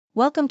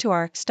Welcome to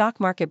our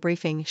Stock Market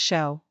Briefing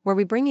show, where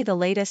we bring you the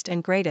latest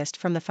and greatest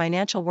from the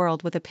financial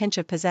world with a pinch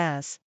of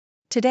pizzazz.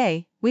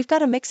 Today, we've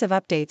got a mix of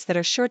updates that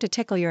are sure to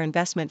tickle your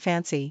investment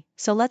fancy,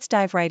 so let's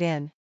dive right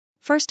in.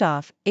 First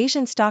off,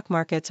 Asian stock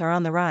markets are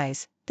on the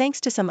rise,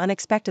 thanks to some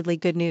unexpectedly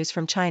good news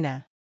from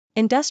China.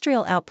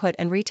 Industrial output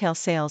and retail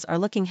sales are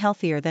looking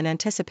healthier than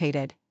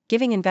anticipated,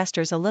 giving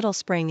investors a little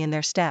spring in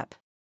their step.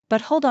 But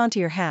hold on to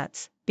your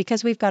hats,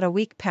 because we've got a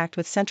week packed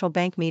with central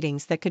bank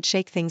meetings that could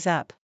shake things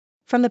up.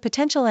 From the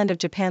potential end of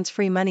Japan's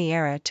free money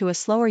era to a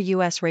slower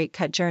US rate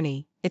cut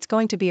journey, it's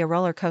going to be a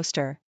roller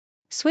coaster.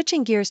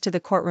 Switching gears to the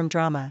courtroom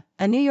drama,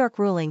 a New York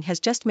ruling has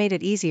just made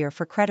it easier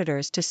for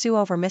creditors to sue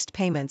over missed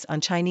payments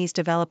on Chinese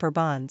developer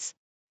bonds.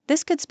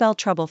 This could spell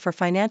trouble for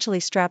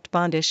financially strapped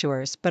bond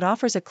issuers but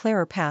offers a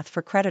clearer path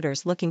for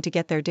creditors looking to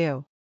get their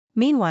due.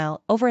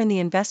 Meanwhile, over in the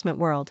investment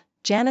world,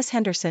 Janus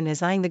Henderson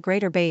is eyeing the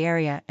Greater Bay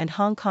Area and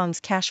Hong Kong's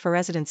cash for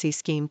residency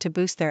scheme to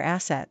boost their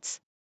assets.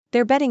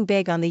 They're betting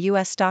big on the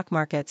US stock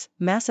market's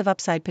massive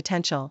upside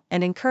potential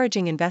and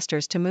encouraging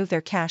investors to move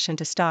their cash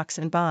into stocks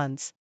and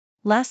bonds.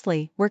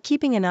 Lastly, we're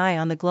keeping an eye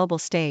on the global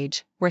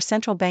stage, where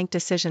central bank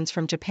decisions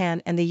from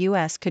Japan and the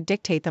US could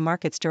dictate the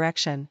market's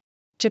direction.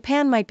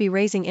 Japan might be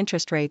raising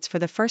interest rates for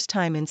the first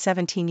time in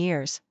 17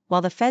 years,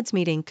 while the Fed's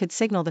meeting could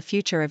signal the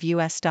future of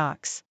US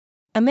stocks.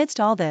 Amidst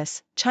all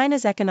this,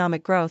 China's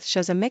economic growth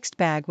shows a mixed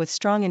bag with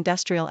strong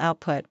industrial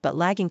output but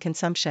lagging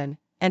consumption,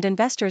 and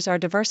investors are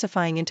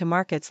diversifying into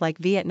markets like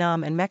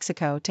Vietnam and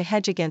Mexico to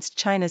hedge against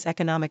China's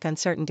economic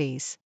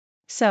uncertainties.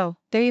 So,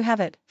 there you have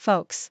it,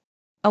 folks.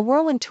 A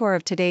whirlwind tour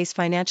of today's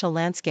financial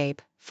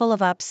landscape, full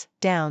of ups,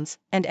 downs,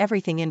 and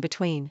everything in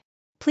between.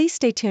 Please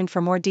stay tuned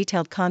for more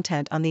detailed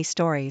content on these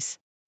stories.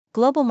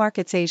 Global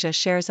markets: Asia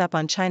shares up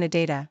on China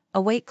data,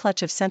 await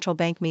clutch of central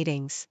bank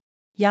meetings.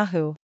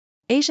 Yahoo!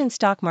 Asian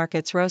stock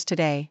markets rose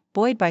today,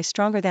 buoyed by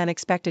stronger than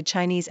expected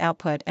Chinese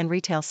output and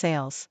retail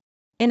sales.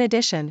 In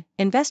addition,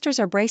 investors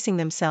are bracing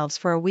themselves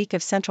for a week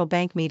of central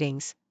bank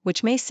meetings,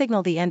 which may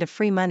signal the end of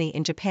free money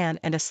in Japan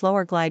and a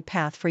slower glide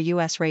path for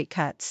US rate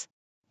cuts.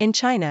 In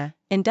China,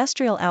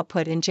 industrial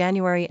output in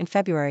January and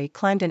February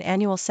climbed an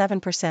annual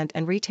 7%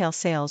 and retail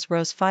sales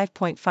rose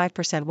 5.5%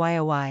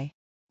 YoY.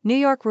 New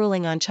York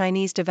ruling on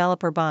Chinese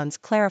developer bonds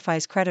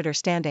clarifies creditor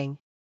standing.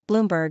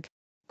 Bloomberg.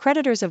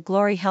 Creditors of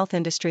Glory Health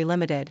Industry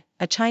Limited,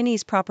 a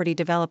Chinese property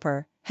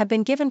developer, have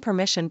been given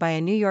permission by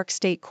a New York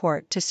state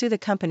court to sue the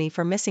company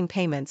for missing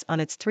payments on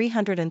its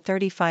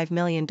 $335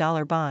 million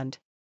bond.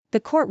 The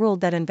court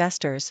ruled that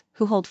investors,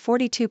 who hold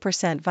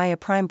 42% via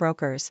prime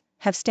brokers,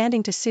 have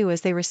standing to sue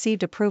as they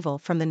received approval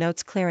from the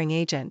note's clearing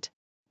agent.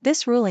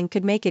 This ruling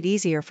could make it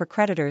easier for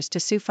creditors to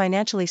sue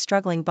financially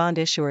struggling bond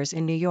issuers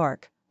in New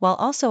York, while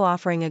also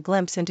offering a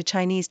glimpse into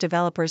Chinese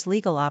developers'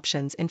 legal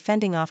options in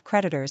fending off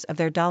creditors of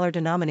their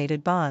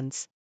dollar-denominated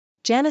bonds.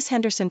 Janus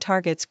Henderson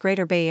targets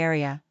Greater Bay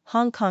Area,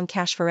 Hong Kong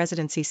cash for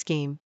residency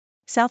scheme.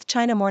 South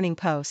China Morning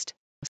Post.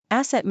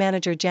 Asset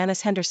manager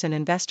Janus Henderson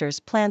investors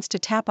plans to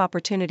tap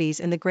opportunities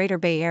in the Greater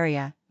Bay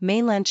Area,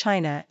 mainland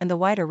China and the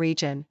wider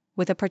region,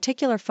 with a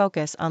particular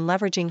focus on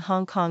leveraging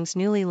Hong Kong's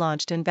newly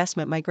launched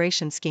investment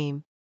migration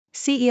scheme.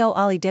 CEO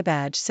Ali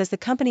Dibadj says the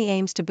company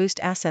aims to boost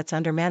assets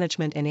under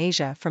management in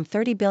Asia from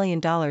 $30 billion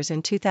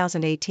in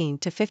 2018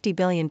 to $50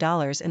 billion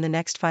in the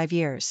next 5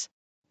 years.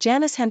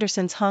 Janus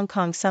Henderson's Hong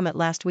Kong summit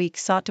last week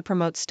sought to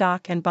promote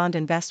stock and bond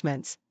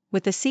investments,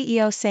 with the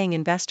CEO saying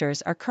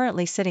investors are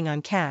currently sitting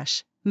on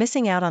cash,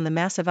 missing out on the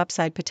massive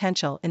upside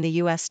potential in the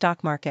US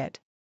stock market.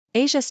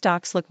 Asia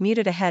stocks look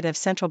muted ahead of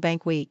central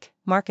bank week,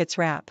 markets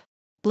wrap.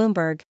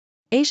 Bloomberg.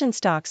 Asian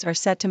stocks are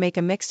set to make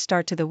a mixed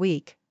start to the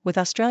week, with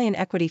Australian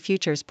equity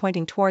futures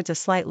pointing towards a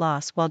slight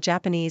loss while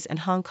Japanese and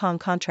Hong Kong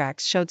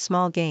contracts showed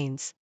small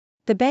gains.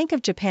 The Bank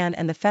of Japan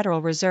and the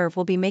Federal Reserve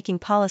will be making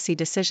policy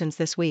decisions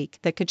this week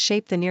that could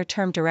shape the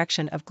near-term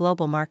direction of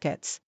global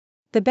markets.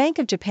 The Bank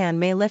of Japan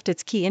may lift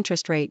its key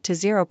interest rate to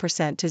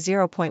 0% to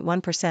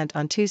 0.1%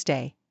 on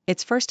Tuesday,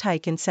 its first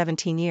hike in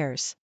 17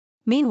 years.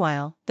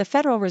 Meanwhile, the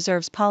Federal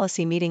Reserve's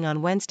policy meeting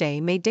on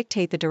Wednesday may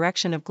dictate the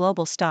direction of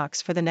global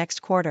stocks for the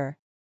next quarter.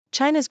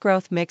 China's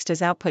growth mixed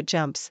as output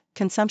jumps,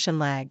 consumption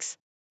lags.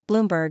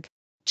 Bloomberg.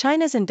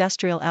 China's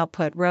industrial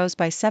output rose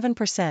by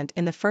 7%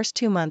 in the first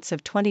 2 months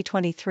of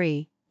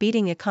 2023,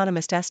 beating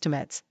economist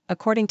estimates,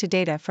 according to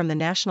data from the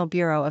National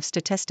Bureau of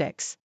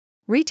Statistics.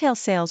 Retail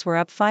sales were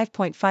up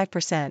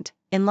 5.5%,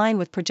 in line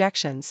with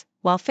projections,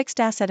 while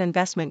fixed asset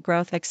investment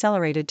growth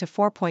accelerated to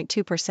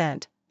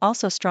 4.2%,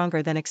 also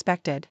stronger than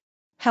expected.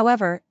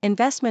 However,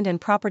 investment in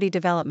property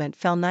development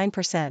fell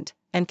 9%,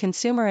 and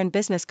consumer and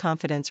business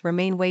confidence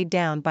remain weighed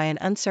down by an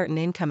uncertain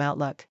income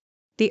outlook.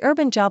 The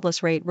urban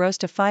jobless rate rose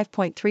to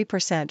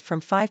 5.3%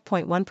 from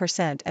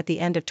 5.1% at the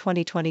end of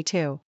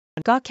 2022.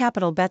 GA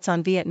Capital bets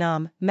on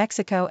Vietnam,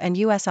 Mexico and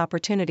US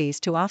opportunities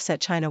to offset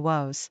China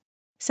woes.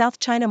 South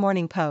China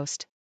Morning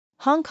Post.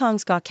 Hong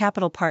Kong's GA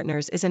Capital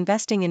Partners is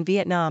investing in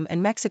Vietnam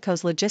and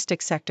Mexico's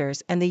logistics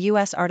sectors and the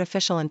US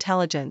artificial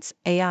intelligence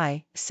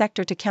 (AI)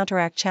 sector to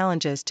counteract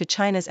challenges to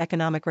China's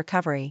economic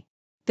recovery.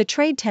 The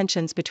trade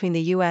tensions between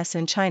the US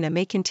and China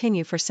may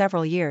continue for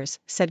several years,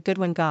 said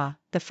Goodwin Gah,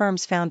 the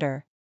firm's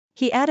founder.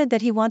 He added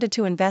that he wanted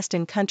to invest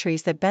in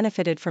countries that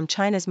benefited from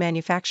China's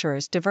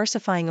manufacturers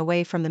diversifying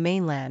away from the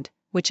mainland,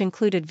 which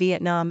included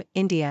Vietnam,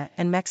 India,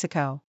 and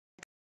Mexico.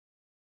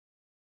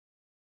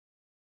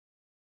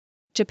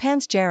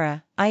 Japan's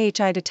JERA,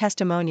 IHI to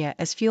test ammonia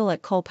as fuel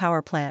at coal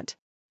power plant.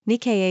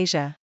 Nikkei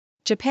Asia.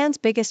 Japan's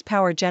biggest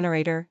power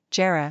generator,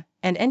 JERA,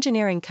 and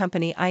engineering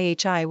company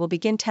IHI will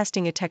begin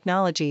testing a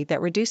technology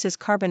that reduces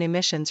carbon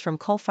emissions from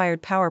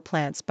coal-fired power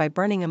plants by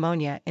burning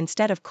ammonia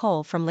instead of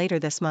coal from later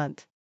this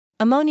month.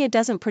 Ammonia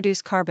doesn't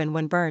produce carbon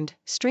when burned,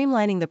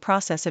 streamlining the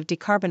process of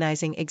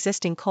decarbonizing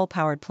existing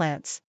coal-powered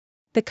plants.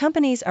 The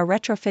companies are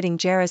retrofitting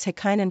JERA's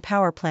Hikinen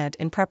power plant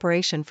in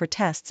preparation for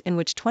tests in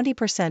which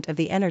 20% of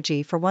the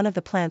energy for one of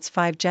the plant's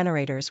 5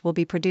 generators will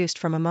be produced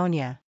from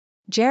ammonia.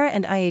 JERA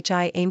and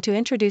IHI aim to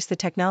introduce the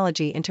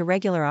technology into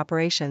regular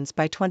operations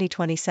by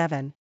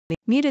 2027.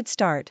 Muted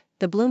start,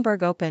 the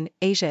Bloomberg Open,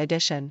 Asia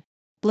edition.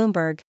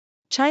 Bloomberg.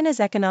 China's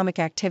economic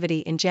activity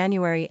in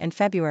January and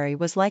February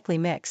was likely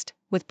mixed,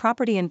 with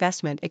property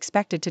investment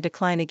expected to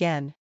decline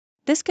again.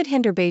 This could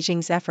hinder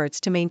Beijing's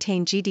efforts to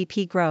maintain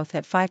GDP growth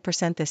at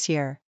 5% this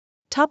year.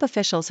 Top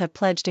officials have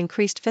pledged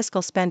increased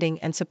fiscal spending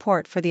and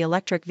support for the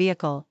electric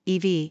vehicle,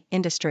 EV,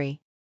 industry.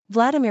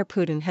 Vladimir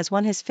Putin has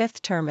won his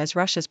 5th term as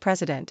Russia's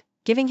president,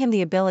 giving him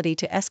the ability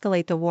to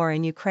escalate the war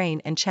in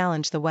Ukraine and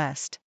challenge the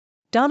West.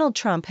 Donald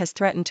Trump has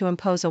threatened to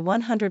impose a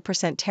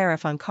 100%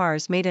 tariff on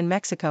cars made in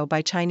Mexico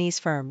by Chinese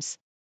firms.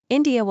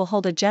 India will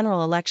hold a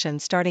general election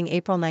starting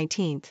April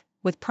 19,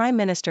 with Prime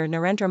Minister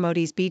Narendra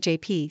Modi's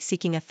BJP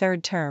seeking a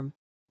 3rd term.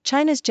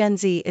 China's Gen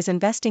Z is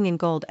investing in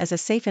gold as a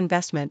safe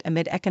investment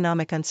amid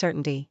economic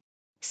uncertainty.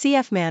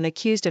 CF man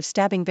accused of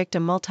stabbing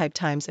victim multiple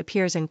times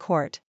appears in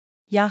court.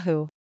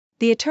 Yahoo!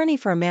 The attorney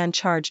for a man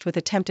charged with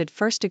attempted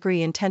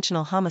first-degree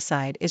intentional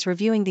homicide is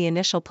reviewing the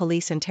initial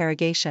police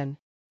interrogation.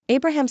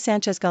 Abraham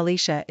Sanchez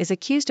Galicia is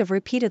accused of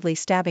repeatedly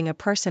stabbing a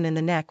person in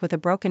the neck with a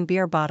broken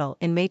beer bottle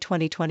in May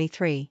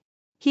 2023.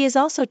 He is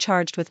also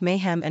charged with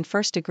mayhem and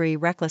first-degree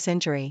reckless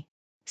injury.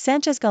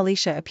 Sanchez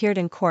Galicia appeared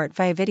in court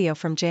via video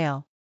from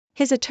jail.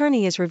 His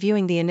attorney is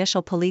reviewing the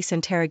initial police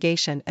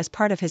interrogation as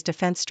part of his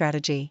defense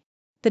strategy.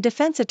 The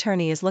defense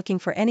attorney is looking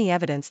for any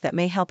evidence that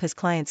may help his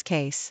client's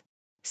case.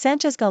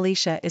 Sanchez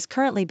Galicia is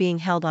currently being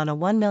held on a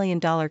 $1 million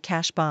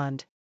cash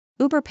bond.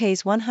 Uber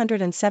pays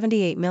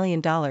 $178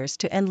 million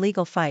to end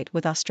legal fight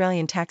with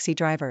Australian taxi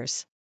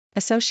drivers.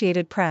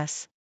 Associated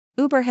Press.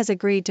 Uber has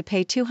agreed to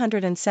pay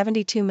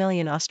 $272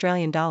 million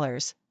Australian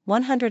dollars,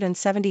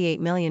 $178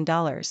 million,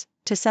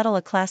 to settle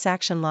a class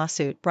action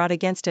lawsuit brought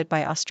against it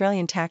by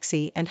Australian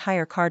taxi and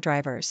hire car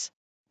drivers.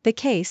 The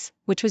case,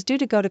 which was due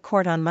to go to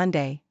court on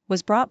Monday,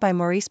 was brought by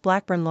Maurice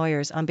Blackburn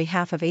lawyers on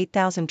behalf of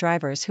 8,000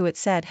 drivers who it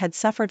said had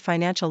suffered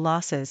financial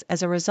losses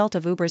as a result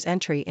of Uber's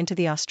entry into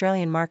the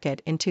Australian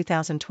market in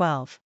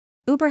 2012.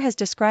 Uber has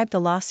described the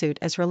lawsuit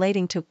as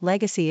relating to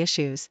legacy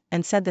issues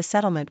and said the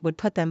settlement would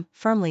put them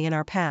firmly in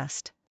our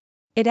past.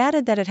 It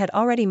added that it had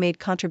already made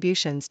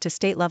contributions to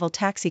state-level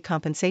taxi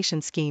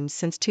compensation schemes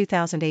since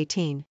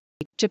 2018.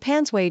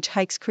 Japan's wage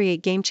hikes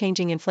create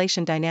game-changing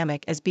inflation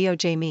dynamic as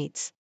BOJ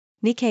meets.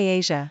 Nikkei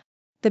Asia.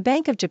 The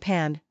Bank of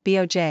Japan,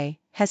 BOJ,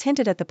 has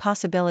hinted at the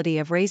possibility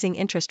of raising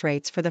interest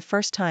rates for the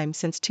first time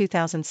since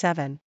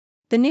 2007.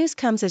 The news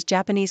comes as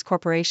Japanese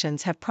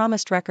corporations have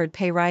promised record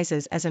pay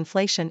rises as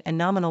inflation and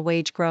nominal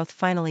wage growth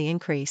finally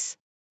increase.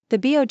 The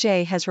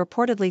BOJ has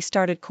reportedly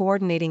started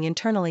coordinating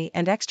internally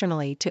and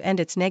externally to end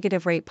its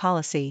negative rate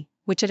policy,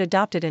 which it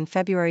adopted in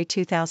February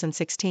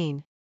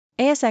 2016.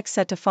 ASX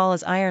set to fall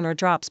as iron ore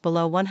drops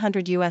below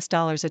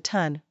 $100 a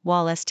ton,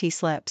 while ST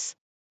slips.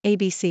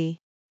 ABC.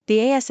 The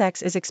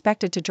ASX is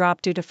expected to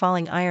drop due to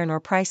falling iron ore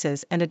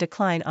prices and a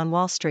decline on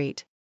Wall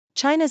Street.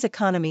 China's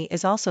economy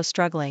is also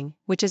struggling,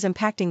 which is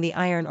impacting the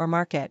iron ore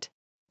market.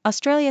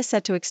 Australia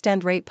set to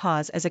extend rate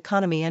pause as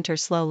economy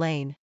enters slow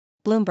lane.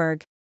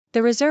 Bloomberg.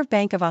 The Reserve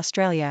Bank of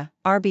Australia,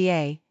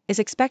 RBA, is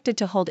expected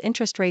to hold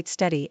interest rates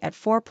steady at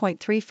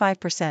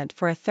 4.35%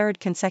 for a 3rd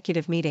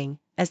consecutive meeting,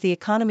 as the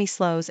economy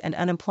slows and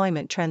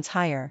unemployment trends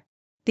higher.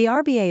 The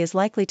RBA is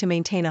likely to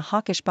maintain a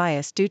hawkish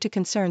bias due to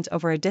concerns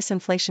over a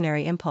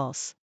disinflationary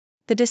impulse.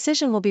 The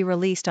decision will be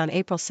released on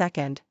April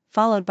 2,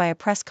 followed by a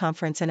press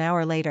conference an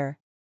hour later.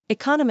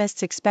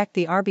 Economists expect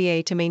the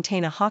RBA to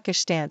maintain a hawkish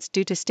stance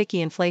due to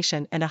sticky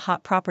inflation and a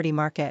hot property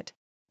market.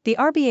 The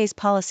RBA's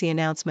policy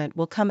announcement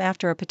will come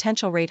after a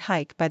potential rate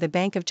hike by the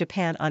Bank of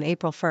Japan on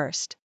April 1.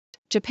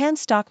 Japan's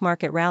stock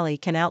market rally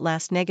can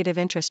outlast negative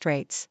interest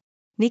rates.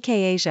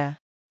 Nikkei Asia.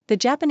 The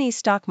Japanese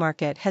stock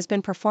market has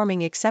been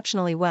performing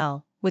exceptionally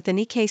well, with the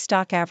Nikkei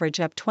stock average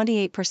up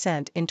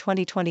 28% in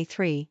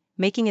 2023,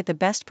 making it the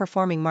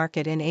best-performing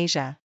market in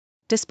Asia.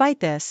 Despite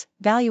this,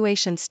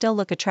 valuations still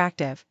look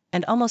attractive,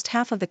 and almost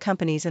half of the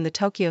companies in the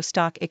Tokyo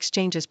Stock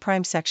Exchange's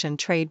prime section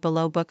trade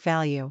below book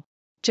value.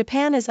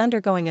 Japan is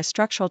undergoing a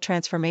structural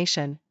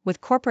transformation,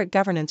 with corporate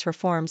governance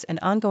reforms and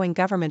ongoing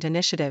government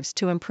initiatives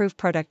to improve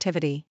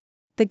productivity.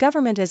 The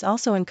government is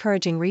also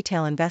encouraging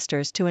retail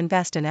investors to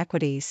invest in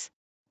equities.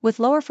 With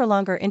lower for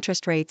longer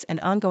interest rates and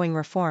ongoing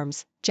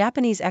reforms,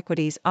 Japanese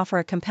equities offer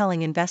a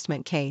compelling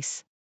investment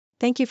case.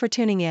 Thank you for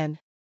tuning in.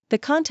 The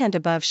content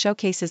above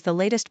showcases the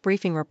latest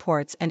briefing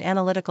reports and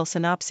analytical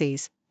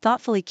synopses,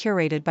 thoughtfully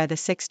curated by the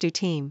 6Do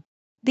team.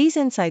 These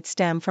insights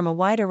stem from a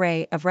wide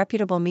array of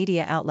reputable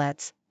media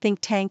outlets, think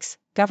tanks,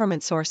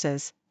 government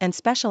sources, and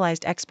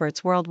specialized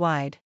experts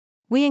worldwide.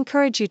 We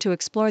encourage you to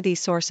explore these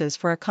sources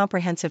for a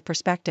comprehensive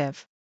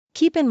perspective.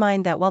 Keep in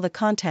mind that while the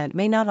content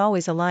may not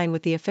always align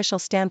with the official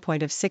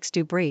standpoint of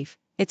 6Do Brief,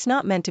 it's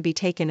not meant to be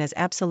taken as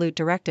absolute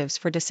directives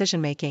for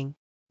decision-making.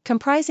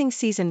 Comprising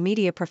seasoned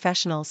media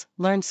professionals,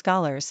 learned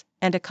scholars,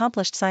 and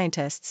accomplished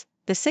scientists,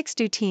 the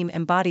 6Do team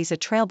embodies a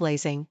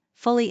trailblazing,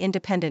 fully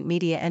independent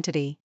media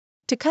entity.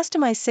 To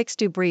customize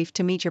 6Do Brief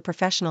to meet your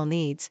professional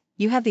needs,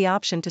 you have the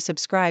option to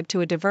subscribe to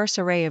a diverse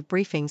array of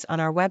briefings on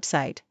our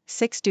website,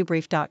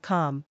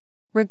 6dobrief.com.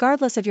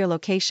 Regardless of your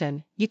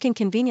location, you can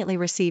conveniently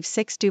receive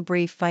 6Do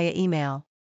Brief via email.